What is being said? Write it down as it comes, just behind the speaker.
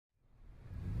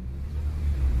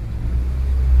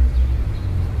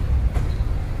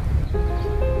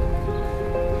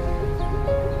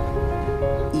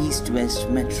East-West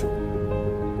Metro.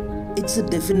 It's a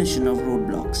definition of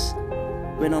roadblocks.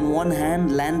 When on one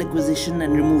hand, land acquisition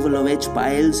and removal of edge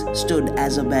piles stood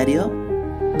as a barrier,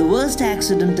 the worst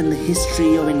accident in the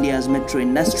history of India's metro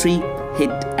industry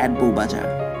hit at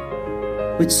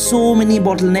Bowbazar. With so many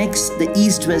bottlenecks, the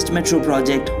East-West Metro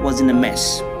project was in a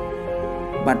mess.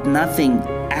 But nothing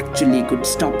actually could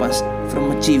stop us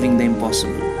from achieving the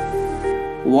impossible.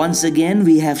 Once again,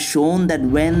 we have shown that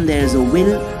when there is a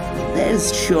will, there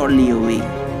is surely a way.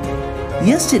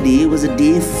 Yesterday was a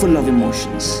day full of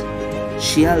emotions.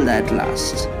 Sealdah at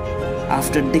last.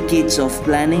 After decades of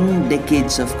planning,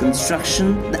 decades of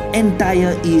construction, the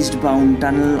entire eastbound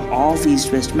tunnel of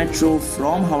East-West Metro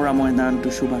from Howrah Maidan to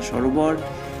Subhash Sarobar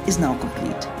is now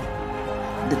complete.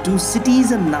 The two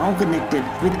cities are now connected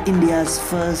with India's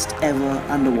first ever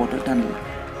underwater tunnel.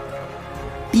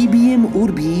 TBM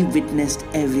Urbi witnessed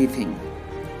everything,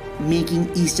 making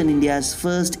Eastern India's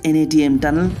first NATM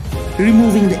tunnel,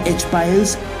 removing the edge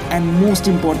piles, and most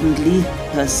importantly,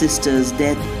 her sister's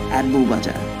death at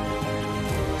Bowbazar.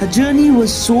 Her journey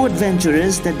was so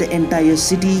adventurous that the entire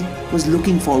city was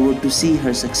looking forward to see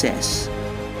her success.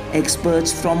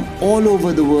 Experts from all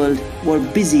over the world were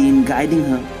busy in guiding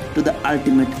her to the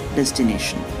ultimate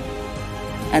destination.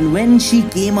 And when she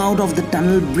came out of the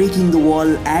tunnel breaking the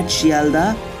wall at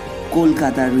Sealdah,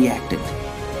 Kolkata reacted.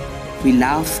 We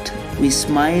laughed, we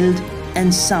smiled,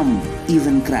 and some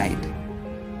even cried.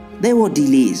 There were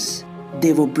delays,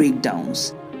 there were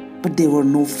breakdowns, but there were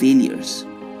no failures.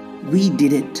 We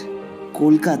did it,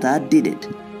 Kolkata did it,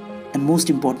 and most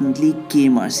importantly,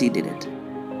 KMRC did it.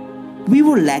 We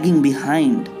were lagging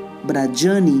behind, but our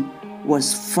journey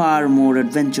was far more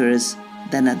adventurous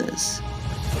than others.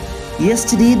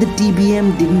 Yesterday, the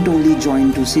TBM didn't only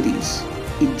join two cities,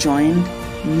 it joined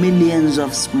millions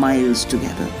of smiles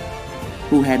together,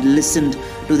 who had listened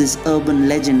to this urban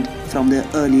legend from their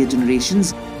earlier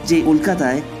generations যে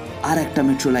কলকাতায় আর একটা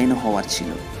metro line হওয়ার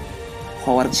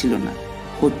ছিল না,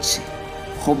 হচ্ছে,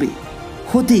 হবে,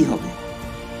 হতেই হবে.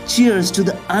 Cheers to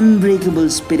the unbreakable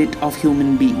spirit of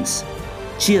human beings.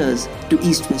 Cheers to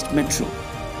East-West Metro.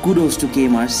 Kudos to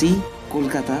KMRC.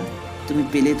 Kolkata, তুমি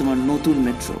পেলে তোমার নতুন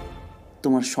মেট্রো,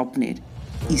 তোমার স্বপ্নের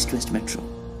East-West Metro.